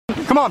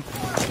Come on.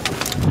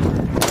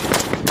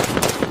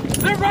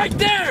 They're right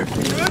there!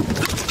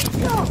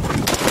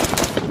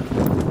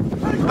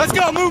 Let's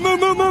go.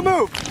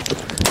 Move.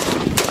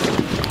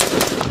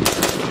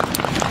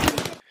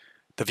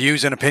 The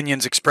views and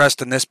opinions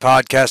expressed in this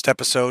podcast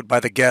episode by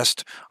the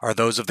guest are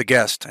those of the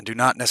guest and do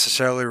not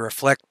necessarily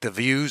reflect the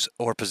views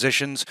or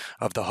positions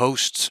of the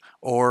hosts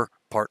or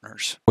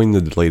partners. Joined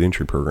the delayed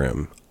entry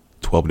program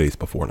 12 days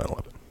before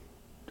 9/11.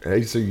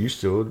 Hey, so you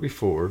still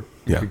before.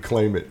 You Yeah. could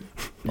claim it.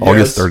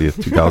 August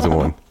 30th,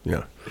 2001.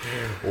 Yeah.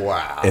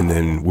 Wow. And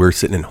then we're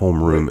sitting in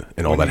homeroom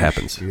and all that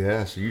happens.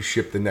 Yeah, so you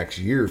shipped the next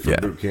year for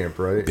boot camp,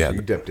 right? Yeah. So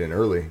you dipped in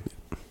early.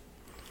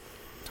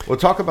 Well,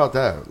 talk about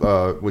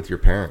that with your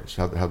parents.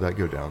 How'd that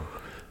go down?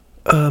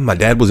 My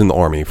dad was in the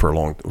Army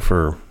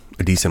for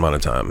a decent amount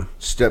of time.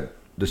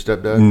 The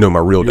stepdad? No, my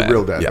real Your dad.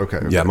 real dad. Yeah.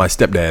 Okay. Yeah, my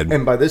stepdad.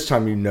 And by this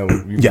time, you know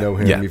him,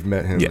 you've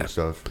met him Yeah. and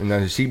stuff. And now,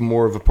 is he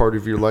more of a part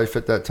of your life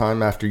at that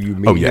time after you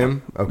meet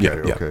him?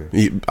 Okay, Yeah.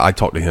 okay. I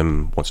talk to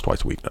him once,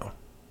 twice a week now.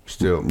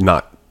 Still.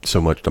 Not so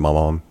much to my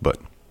mom, but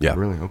yeah.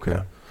 Really? Okay.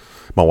 Yeah.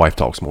 My wife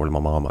talks more to my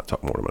mom. I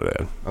talk more to my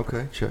dad.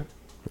 Okay, check.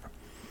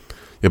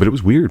 Yeah, but it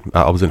was weird.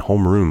 I was in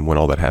homeroom when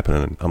all that happened,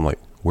 and I'm like,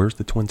 where's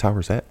the Twin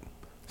Towers at?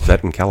 Is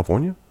that in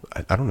California?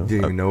 I don't know.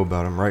 Didn't even know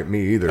about him, right?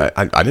 Me either.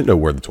 I didn't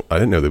know I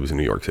didn't know that was in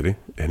New York City,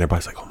 and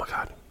everybody's like, "Oh my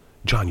God,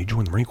 John, you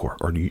joined the Marine Corps?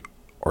 Are you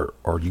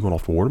going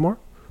off for war tomorrow?"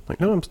 I'm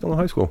like, no, I'm still in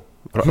high school.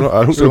 I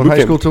don't Still go in to boot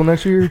high school camp. till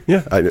next year?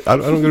 Yeah, I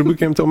don't go to boot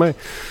camp until May.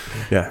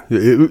 Yeah,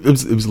 it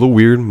was a little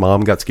weird.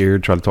 Mom got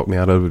scared, tried to talk me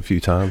out of it a few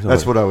times.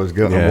 That's what I was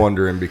Yeah.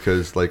 wondering,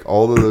 because like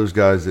all of those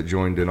guys that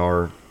joined in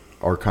our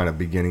kind of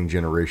beginning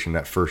generation,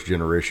 that first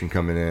generation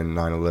coming in,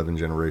 9/11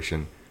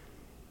 generation,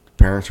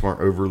 parents weren't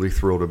overly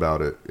thrilled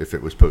about it if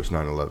it was post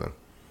 9/11.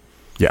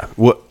 Yeah,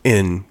 well,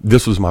 and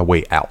this was my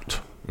way out.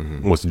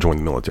 Was to join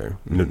the military.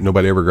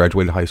 Nobody ever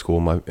graduated high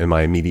school in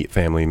my immediate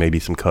family, maybe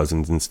some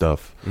cousins and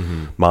stuff.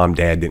 Mom,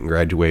 dad didn't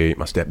graduate.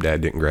 My stepdad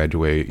didn't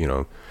graduate.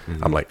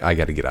 I'm like, I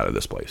got to get out of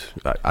this place.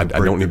 I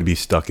don't need to be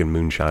stuck in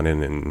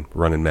moonshining and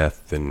running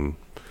meth and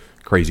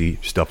crazy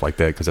stuff like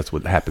that, because that's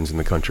what happens in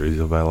the countries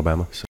of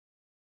Alabama. So.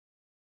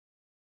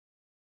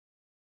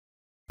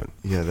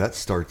 Yeah, that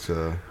starts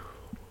a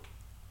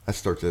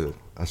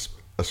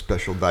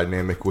special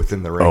dynamic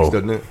within the ranks,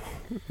 doesn't it?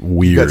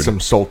 Weird. You got some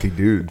salty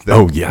dudes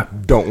that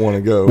don't want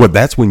to go. Well,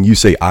 that's when you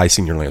say, I,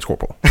 Senior Lance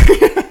Corporal.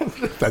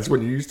 That's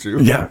when you used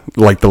to. Yeah,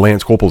 like the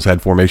Lance Corporals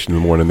had formation in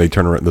the morning. They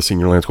turn around, the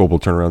Senior Lance Corporal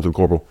turn around to the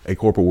Corporal. Hey,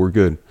 Corporal, we're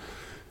good.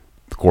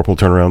 The Corporal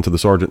turn around to the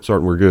Sergeant.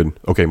 Sergeant, we're good.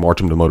 Okay, march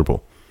him to motor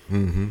pool.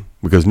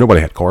 Because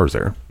nobody had cars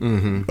there.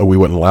 Oh, we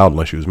wasn't allowed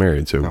unless you was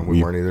married. So No,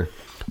 we weren't either.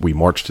 We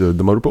marched to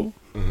the motor pool.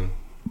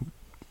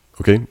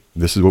 Okay,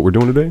 this is what we're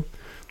doing today.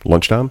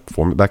 Lunchtime,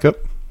 form it back up.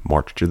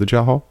 March to the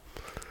chow hall.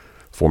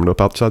 Form it up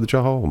outside the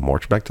chow hall.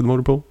 March back to the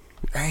motor pool.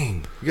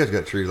 Dang, you guys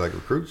got treated like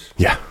recruits.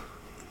 Yeah.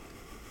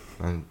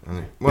 That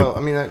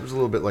was a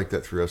little bit like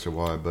that through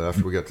SOY, but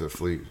after we got to the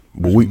fleet,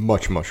 it was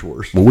much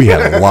worse. Well, we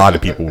had a lot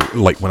of people,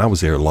 like when I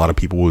was there, a lot of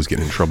people was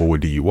getting in trouble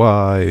with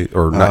DUI,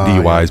 or not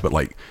DUIs, but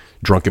like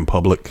drunk in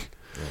public,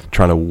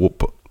 trying to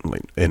whoop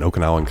like an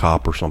Okinawan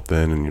cop or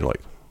something. And you're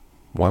like,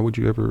 why would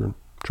you ever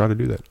try to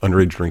do that?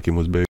 Underage drinking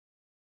was big.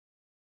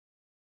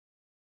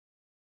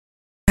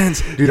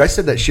 Dude, I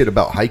said that shit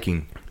about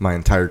hiking my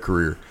entire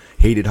career.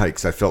 Hated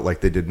hikes. I felt like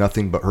they did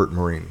nothing but hurt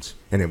Marines,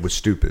 and it was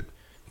stupid.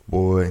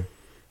 Boy,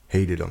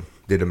 hated them.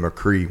 Did a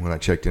McCree when I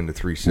checked into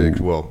 3.6.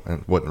 Well,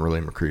 it wasn't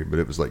really McCree, but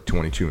it was like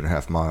 22 and a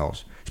half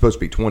miles. Supposed to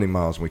be 20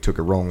 miles, and we took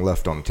a wrong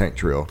left on the tank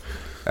trail,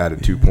 added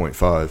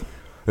 2.5.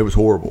 It was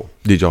horrible.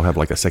 Did y'all have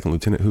like a second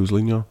lieutenant who was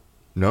leading y'all?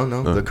 No,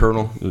 the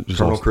Colonel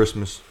awesome.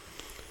 Christmas,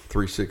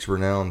 3.6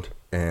 renowned,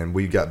 and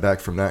we got back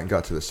from that and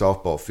got to the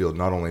softball field.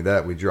 Not only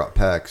that, we dropped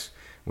packs.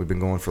 We've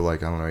been going for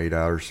 8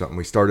 hours or something.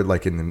 We started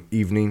like in the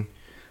evening,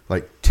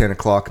 like 10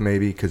 o'clock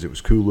maybe, because it was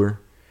cooler.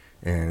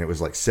 And it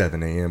was like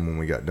 7 a.m. when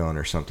we got done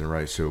or something,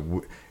 right?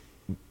 So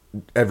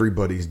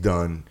everybody's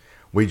done.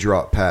 We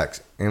drop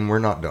packs, and we're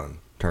not done,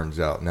 turns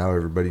out. Now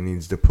everybody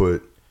needs to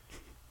put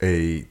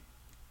a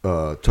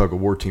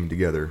tug-of-war team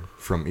together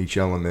from each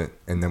element,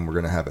 and then we're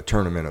going to have a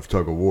tournament of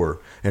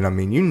tug-of-war. And, I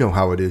mean, you know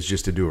how it is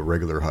just to do a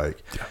regular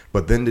hike. Yeah.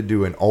 But then to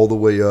do an all the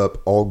way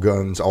up, all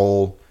guns,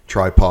 all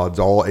tripods,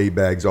 all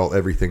A-bags, all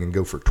everything, and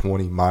go for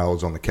 20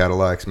 miles on the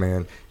Cadillacs,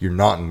 man, you're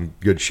not in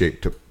good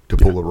shape to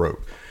pull a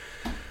rope.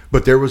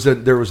 But there was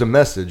a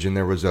message, and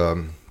there was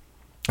a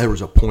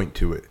point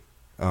to it,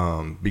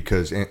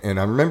 because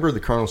and I remember the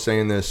Colonel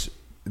saying this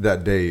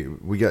that day.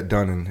 We got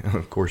done, and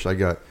of course I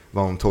got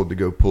voluntold to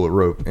go pull a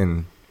rope,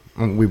 and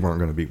we weren't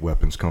going to beat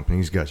weapons company.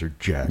 These guys are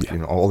jacked.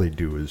 Yeah. All they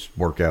do is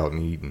work out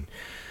and eat and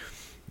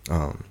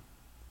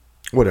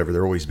whatever.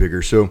 They're always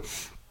bigger. So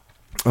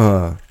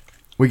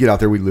we get out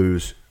there, we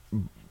lose,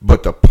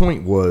 but the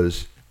point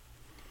was,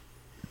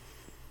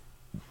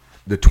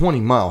 the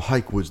 20-mile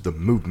hike was the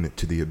movement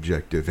to the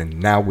objective, and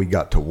now we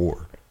got to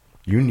war.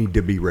 You need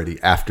to be ready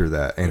after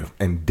that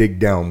and dig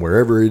down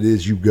wherever it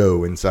is you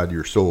go inside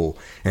your soul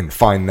and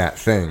find that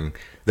thing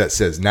that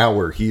says, now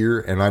we're here,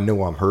 and I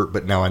know I'm hurt,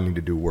 but now I need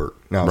to do work.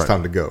 Now it's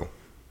time to go.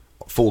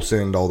 full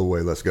send all the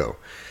way. Let's go.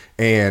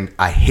 And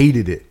I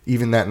hated it.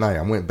 Even that night,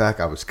 I went back.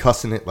 I was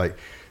cussing it. Like,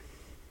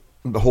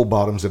 the whole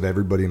bottoms of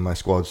everybody in my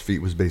squad's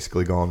feet was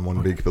basically gone.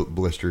 One big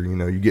blister. You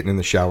know, you getting in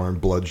the shower and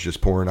blood's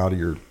just pouring out of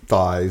your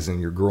thighs and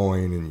your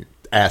groin and your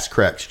ass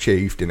cracks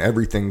chafed and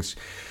everything's.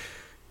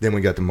 Then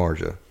we got to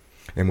Marja.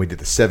 And we did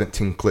the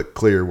 17-click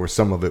clear where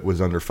some of it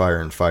was under fire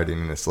and fighting.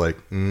 And it's like,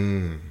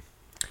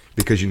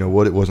 because you know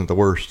what? It wasn't the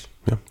worst.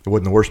 Yeah. It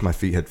wasn't the worst my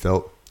feet had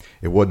felt.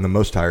 It wasn't the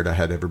most tired I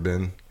had ever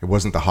been. It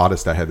wasn't the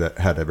hottest I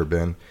had ever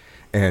been.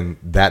 And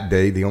that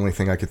day, the only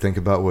thing I could think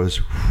about was,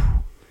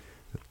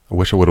 I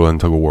wish I would have done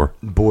tug of war.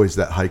 Boys,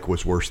 that hike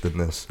was worse than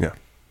this. Yeah.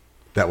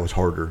 That was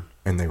harder.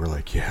 And they were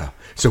like, yeah.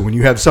 So when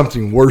you have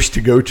something worse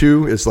to go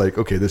to, it's like,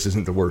 okay, this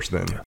isn't the worst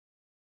then. Yeah.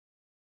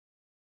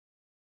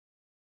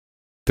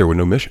 There was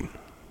no mission.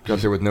 Got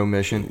there with no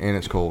mission, and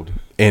it's cold.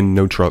 And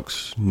no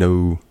trucks,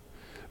 no...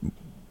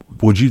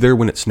 Was you there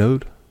when it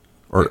snowed?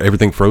 Or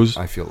everything froze?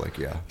 I feel like,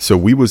 yeah. So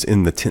we was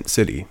in the tent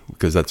city,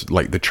 because that's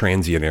like the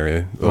transient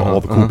area. All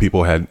the cool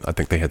people had, I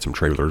think they had some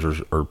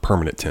trailers or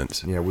permanent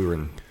tents. Yeah, we were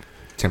in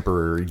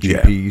temporary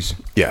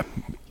GPs. Yeah.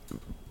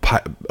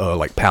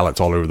 Like pallets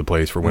all over the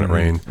place for when it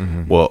rained.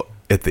 Mm-hmm. Well,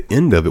 at the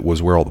end of it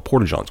was where all the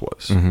porta-johns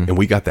was. Mm-hmm. And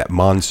we got that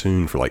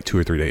monsoon for like 2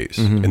 or 3 days.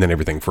 Mm-hmm. And then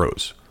everything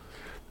froze.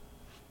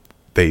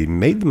 They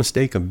made the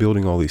mistake of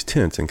building all these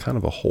tents in kind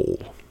of a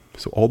hole.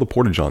 So all the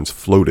porta-johns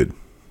floated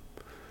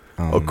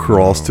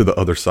across to the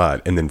other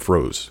side and then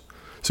froze.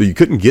 So you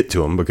couldn't get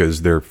to them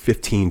because they're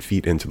 15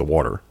 feet into the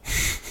water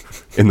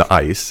in the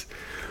ice.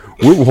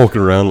 We're walking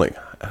around like,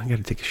 I got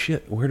to take a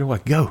shit. Where do I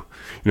go?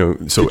 You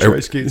know, so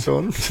ice skates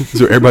on.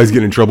 So everybody's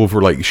getting in trouble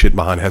for like shit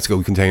behind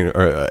HESCO container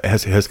or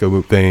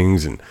HESCO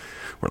things, and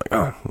we're like,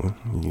 oh,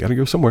 well, you got to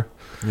go somewhere.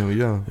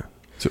 Yeah.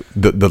 So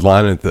the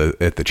line at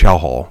the chow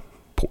hall,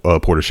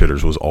 porta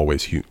shitters was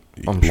always huge.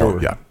 I'm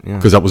sure. Yeah,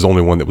 because that was the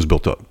only one that was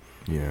built up.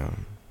 Yeah.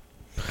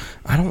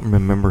 I don't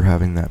remember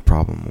having that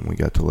problem when we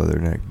got to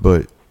Leatherneck,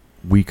 but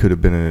we could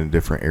have been in a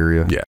different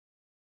area. Yeah.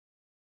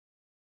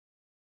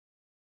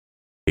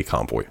 A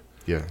convoy.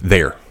 Yeah.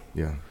 There.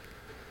 Yeah.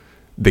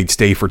 They'd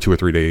stay for 2 or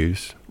 3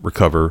 days,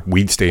 recover.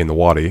 We'd stay in the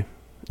wadi,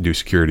 do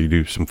security,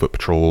 do some foot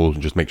patrols,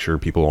 and just make sure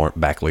people aren't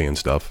back laying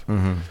stuff.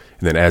 Mm-hmm. And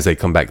then as they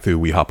come back through,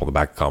 we hop on the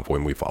back of the convoy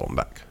and we follow them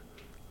back.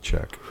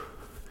 Check.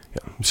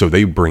 Yeah. So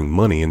they bring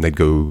money and they'd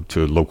go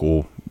to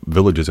local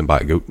villages and buy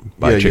a goat,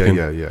 buy a chicken.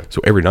 Yeah. So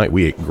every night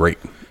we ate great.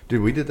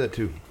 Dude, we did that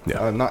too.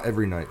 Yeah. Not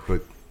every night,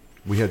 but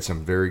we had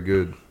some very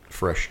good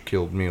fresh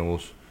killed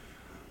meals,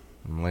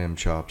 and lamb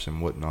chops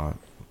and whatnot.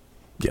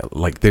 Yeah,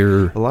 like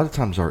they're... A lot of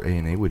times our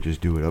A&A would just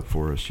do it up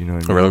for us, you know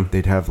what I mean? Oh, really?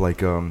 They'd have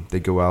like,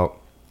 they'd go out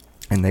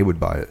and they would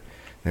buy it.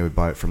 They would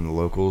buy it from the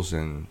locals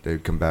and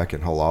they'd come back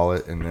and halal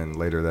it. And then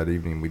later that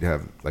evening we'd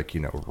have like,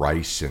 you know,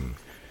 rice and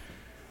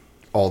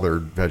all their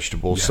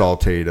vegetables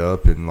sauteed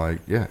up and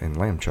like, and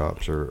lamb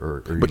chops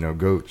or you know,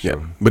 goats. Yeah,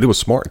 so. but it was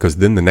smart because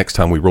then the next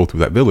time we rolled through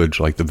that village,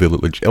 like the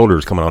village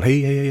elders coming out,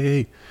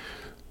 hey,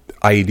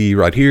 IED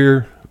right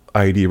here,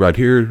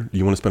 do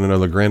you want to spend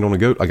another $1,000 on a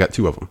goat? I got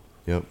 2 of them.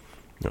 Yep.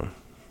 Yeah.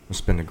 I'll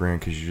spend $1,000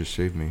 because you just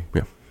saved me.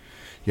 Yeah.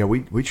 Yeah,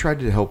 we tried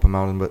to help them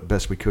out as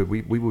best we could.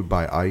 We would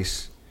buy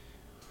ice.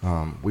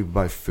 We would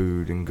buy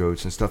food and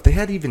goats and stuff. They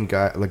had even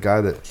a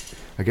guy that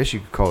I guess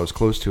you could call as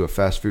close to a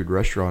fast food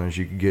restaurant as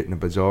you could get in a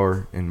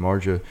bazaar in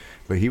Marja.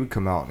 But he would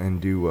come out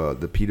and do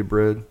the pita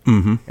bread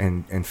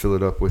and fill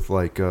it up with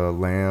like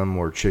lamb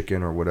or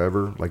chicken or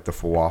whatever, like the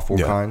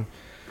falafel kind.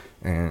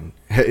 And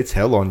it's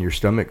hell on your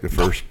stomach the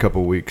first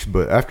couple weeks,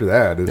 but after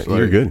that, it's like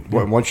you're good.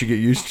 Once you get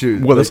used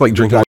to. Well, that's like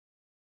drinking.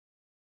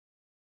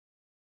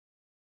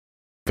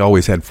 I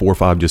always had 4 or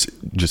 5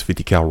 just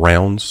 50 cal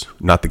rounds,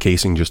 not the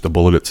casing, just the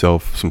bullet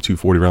itself, some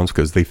 240 rounds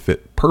because they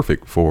fit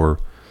perfect for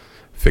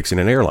fixing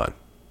an airline.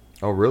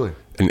 Oh, really?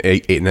 And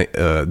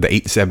the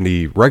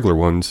 870 regular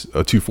ones,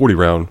 a 240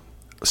 round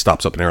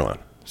stops up an airline.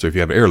 So if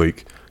you have an air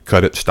leak,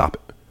 cut it, stop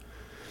it.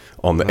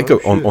 On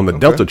the on the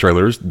Delta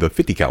trailers, the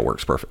 50 cal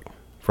works perfect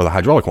for the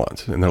hydraulic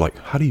lines. And they're like,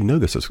 how do you know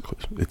this?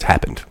 It's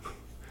happened.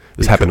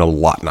 This happened a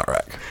lot in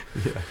Iraq.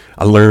 Yeah.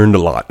 I learned a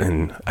lot,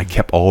 and I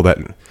kept all that.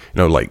 You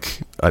know,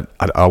 like I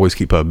always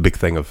keep a big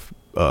thing of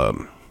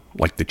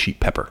like the cheap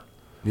pepper.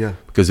 Yeah.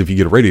 Because if you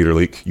get a radiator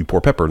leak, you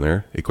pour pepper in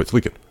there, it quits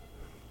leaking.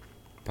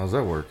 How's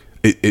that work?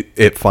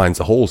 It finds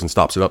the holes and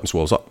stops it up and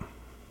swells up.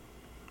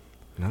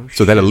 No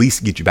so that at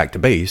least gets you back to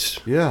base.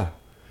 Yeah.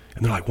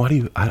 And they're like,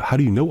 how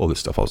do you know all this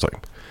stuff? I was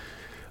like,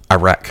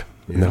 Iraq.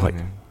 And they're like,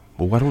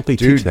 well, why don't they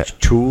teach that?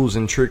 Tools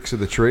and tricks of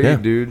the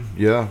trade, dude.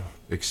 Yeah.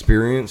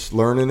 Experience,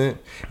 learning it.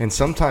 And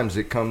sometimes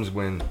it comes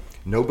when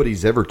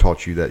nobody's ever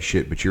taught you that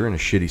shit, but you're in a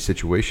shitty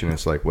situation.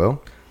 It's like,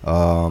 well,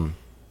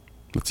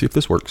 let's see if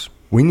this works.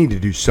 We need to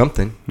do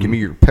something. Give me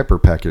your pepper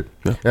packet.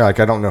 Yeah, like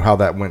I don't know how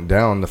that went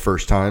down the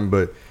first time,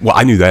 but well,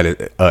 I knew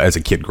that as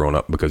a kid growing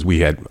up because I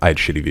had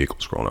shitty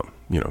vehicles growing up.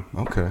 You know.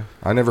 Okay,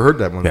 I never heard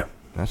that one. Yeah,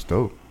 that's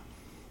dope.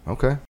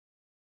 Okay,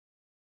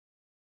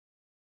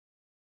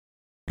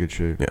 good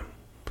shape. Yeah.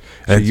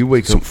 So you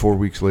wake up 4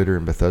 weeks later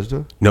in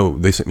Bethesda? No,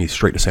 they sent me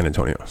straight to San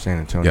Antonio. San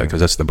Antonio. Yeah, because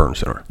that's the burn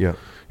center. Yeah.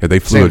 Yeah, they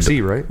flew.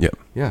 SAMC, right? Yeah.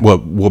 Yeah.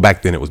 Well,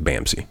 back then it was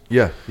BAMC.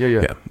 Yeah.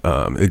 Yeah.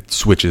 It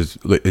switches.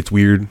 It's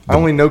weird. I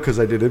only know because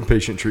I did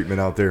inpatient treatment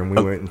out there, and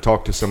we went and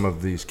talked to some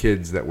of these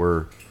kids that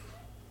were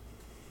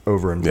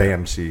over in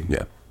BAMC.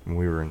 Yeah. And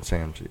we were in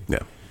SAMC. Yeah.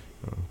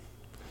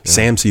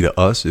 SAMC to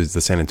us is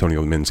the San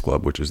Antonio Men's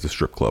Club, which is the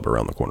strip club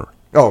around the corner.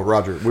 Oh,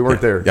 Roger. We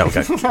weren't there. Yeah,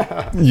 okay.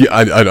 Yeah,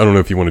 I don't know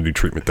if you want to do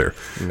treatment there.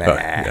 Nah.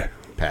 Yeah.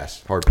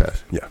 Pass. Hard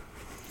pass. Yeah.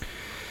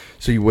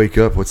 So you wake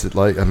up. What's it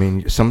like? I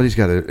mean, somebody's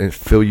got to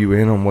fill you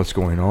in on what's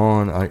going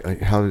on.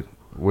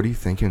 What are you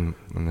thinking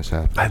when this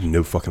happens? I have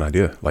no fucking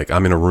idea. Like,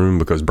 I'm in a room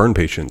because burn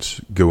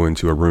patients go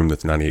into a room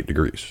that's 98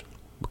 degrees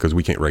because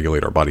we can't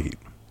regulate our body heat.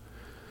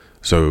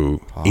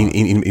 So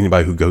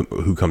anybody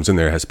who comes in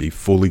there has to be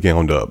fully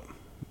gowned up,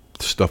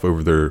 stuff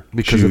over their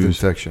because of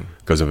infection.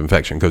 Because of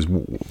infection. Because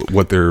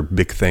what their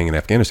big thing in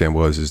Afghanistan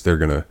is they're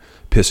going to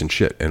piss and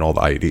shit in all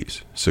the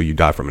IEDs. So you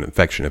die from an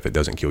infection if it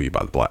doesn't kill you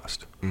by the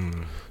blast.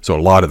 So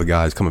a lot of the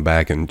guys coming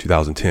back in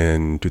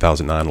 2010,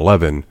 2009,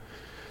 11,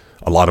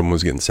 a lot of them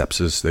was getting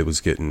sepsis. They was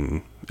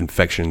getting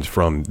infections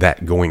from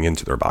that going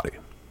into their body.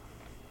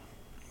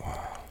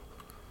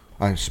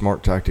 Wow.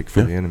 Smart tactic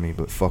for the enemy,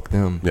 but fuck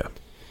them. Yeah.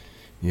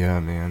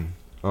 Yeah, man.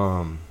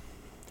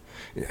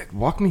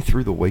 Walk me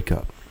through the wake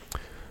up.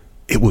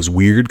 It was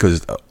weird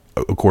because,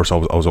 of course, I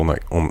was on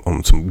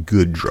on some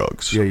good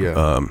drugs.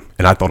 Yeah.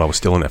 And I thought I was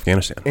still in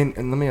Afghanistan. And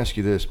let me ask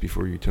you this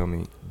before you tell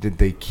me: did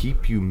they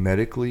keep you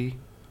medically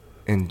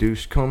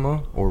induced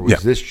coma, or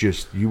was this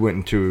just you went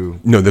into?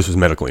 No, this was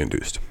medically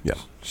induced. Yeah.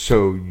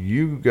 So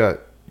you got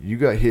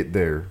hit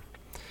there.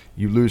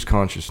 You lose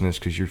consciousness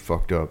because you're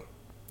fucked up.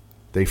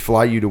 They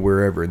fly you to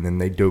wherever, and then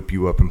they dope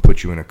you up and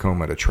put you in a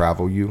coma to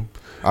travel you,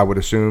 I would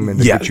assume, and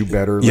to get you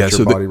better, let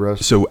your body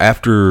rest. So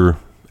after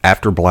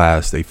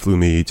blast, they flew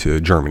me to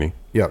Germany.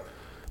 Yep.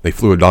 They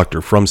flew a doctor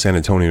from San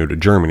Antonio to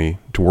Germany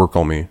to work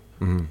on me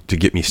to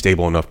get me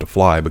stable enough to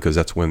fly because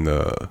that's when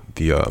the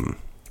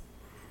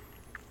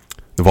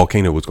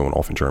volcano was going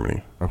off in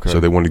Germany. Okay. So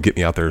they wanted to get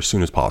me out there as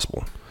soon as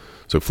possible.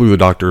 So flew the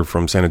doctor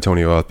from San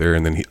Antonio out there,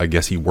 and then I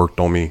guess he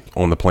worked on me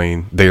on the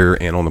plane there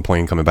and on the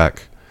plane coming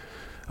back.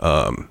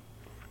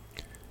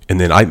 And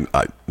then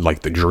I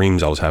like the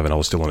dreams I was having, I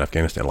was still in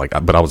Afghanistan,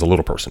 but I was a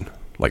little person.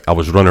 Like I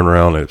was running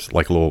around, and it was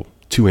like a little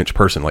 2-inch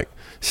person, like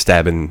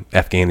stabbing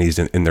Afghanis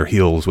in their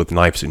heels with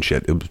knives and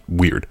shit. It was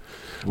weird.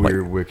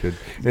 Wicked.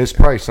 It's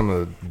probably some of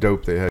the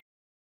dope they had.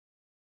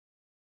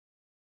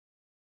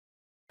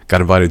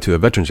 Got invited to a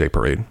Veterans Day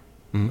parade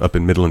up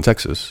in Midland,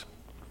 Texas.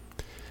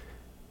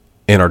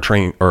 And our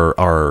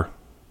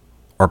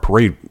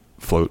parade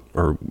float,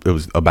 or it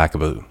was a back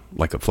of a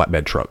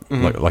flatbed truck,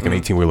 like an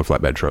 18-wheeler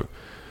flatbed truck.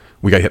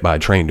 We got hit by a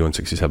train doing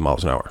 67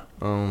 miles an hour.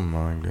 Oh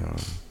my God.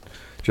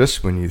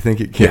 Just when you think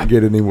it can't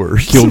get any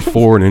worse. Killed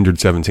 4 and injured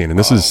 17. And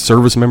this is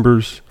service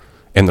members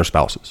and their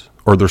spouses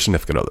or their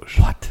significant others.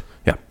 What?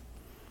 Yeah.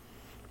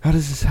 How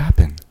does this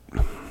happen?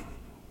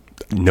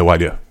 No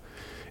idea.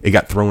 It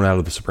got thrown out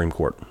of the Supreme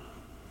Court.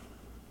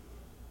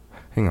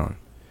 Hang on.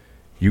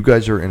 You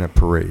guys are in a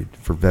parade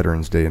for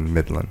Veterans Day in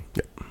Midland.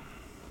 Yep.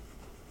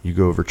 You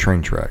go over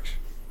train tracks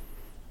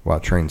while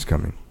a train's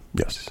coming.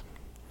 Yes.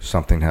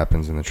 Something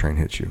happens and the train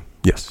hits you.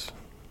 Yes.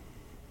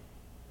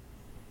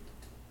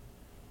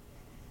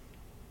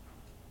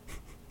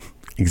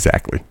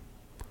 Exactly.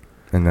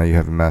 And now you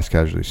have a mass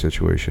casualty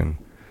situation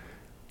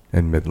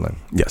in Midland.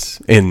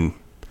 Yes. And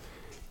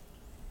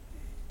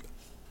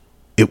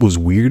it was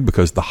weird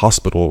because the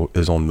hospital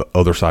is on the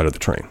other side of the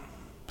train.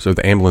 So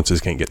the ambulances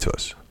can't get to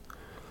us.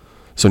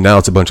 So now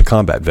it's a bunch of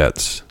combat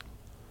vets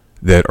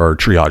that are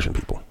triaging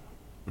people.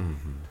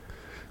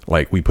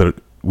 Like we put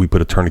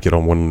a tourniquet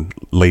on one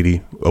lady,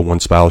 one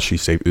spouse.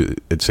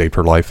 It saved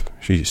her life.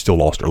 She still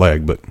lost her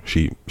leg, but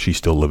she's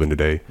still living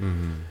today.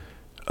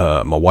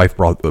 My wife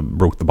broke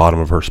the bottom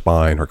of her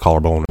spine, her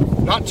collarbone.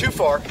 Not too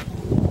far.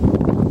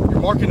 You're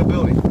marking a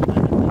building.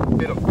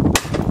 Hit him.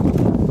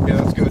 Yeah,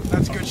 that's good.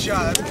 That's a good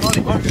shot. That's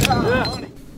money. Yeah.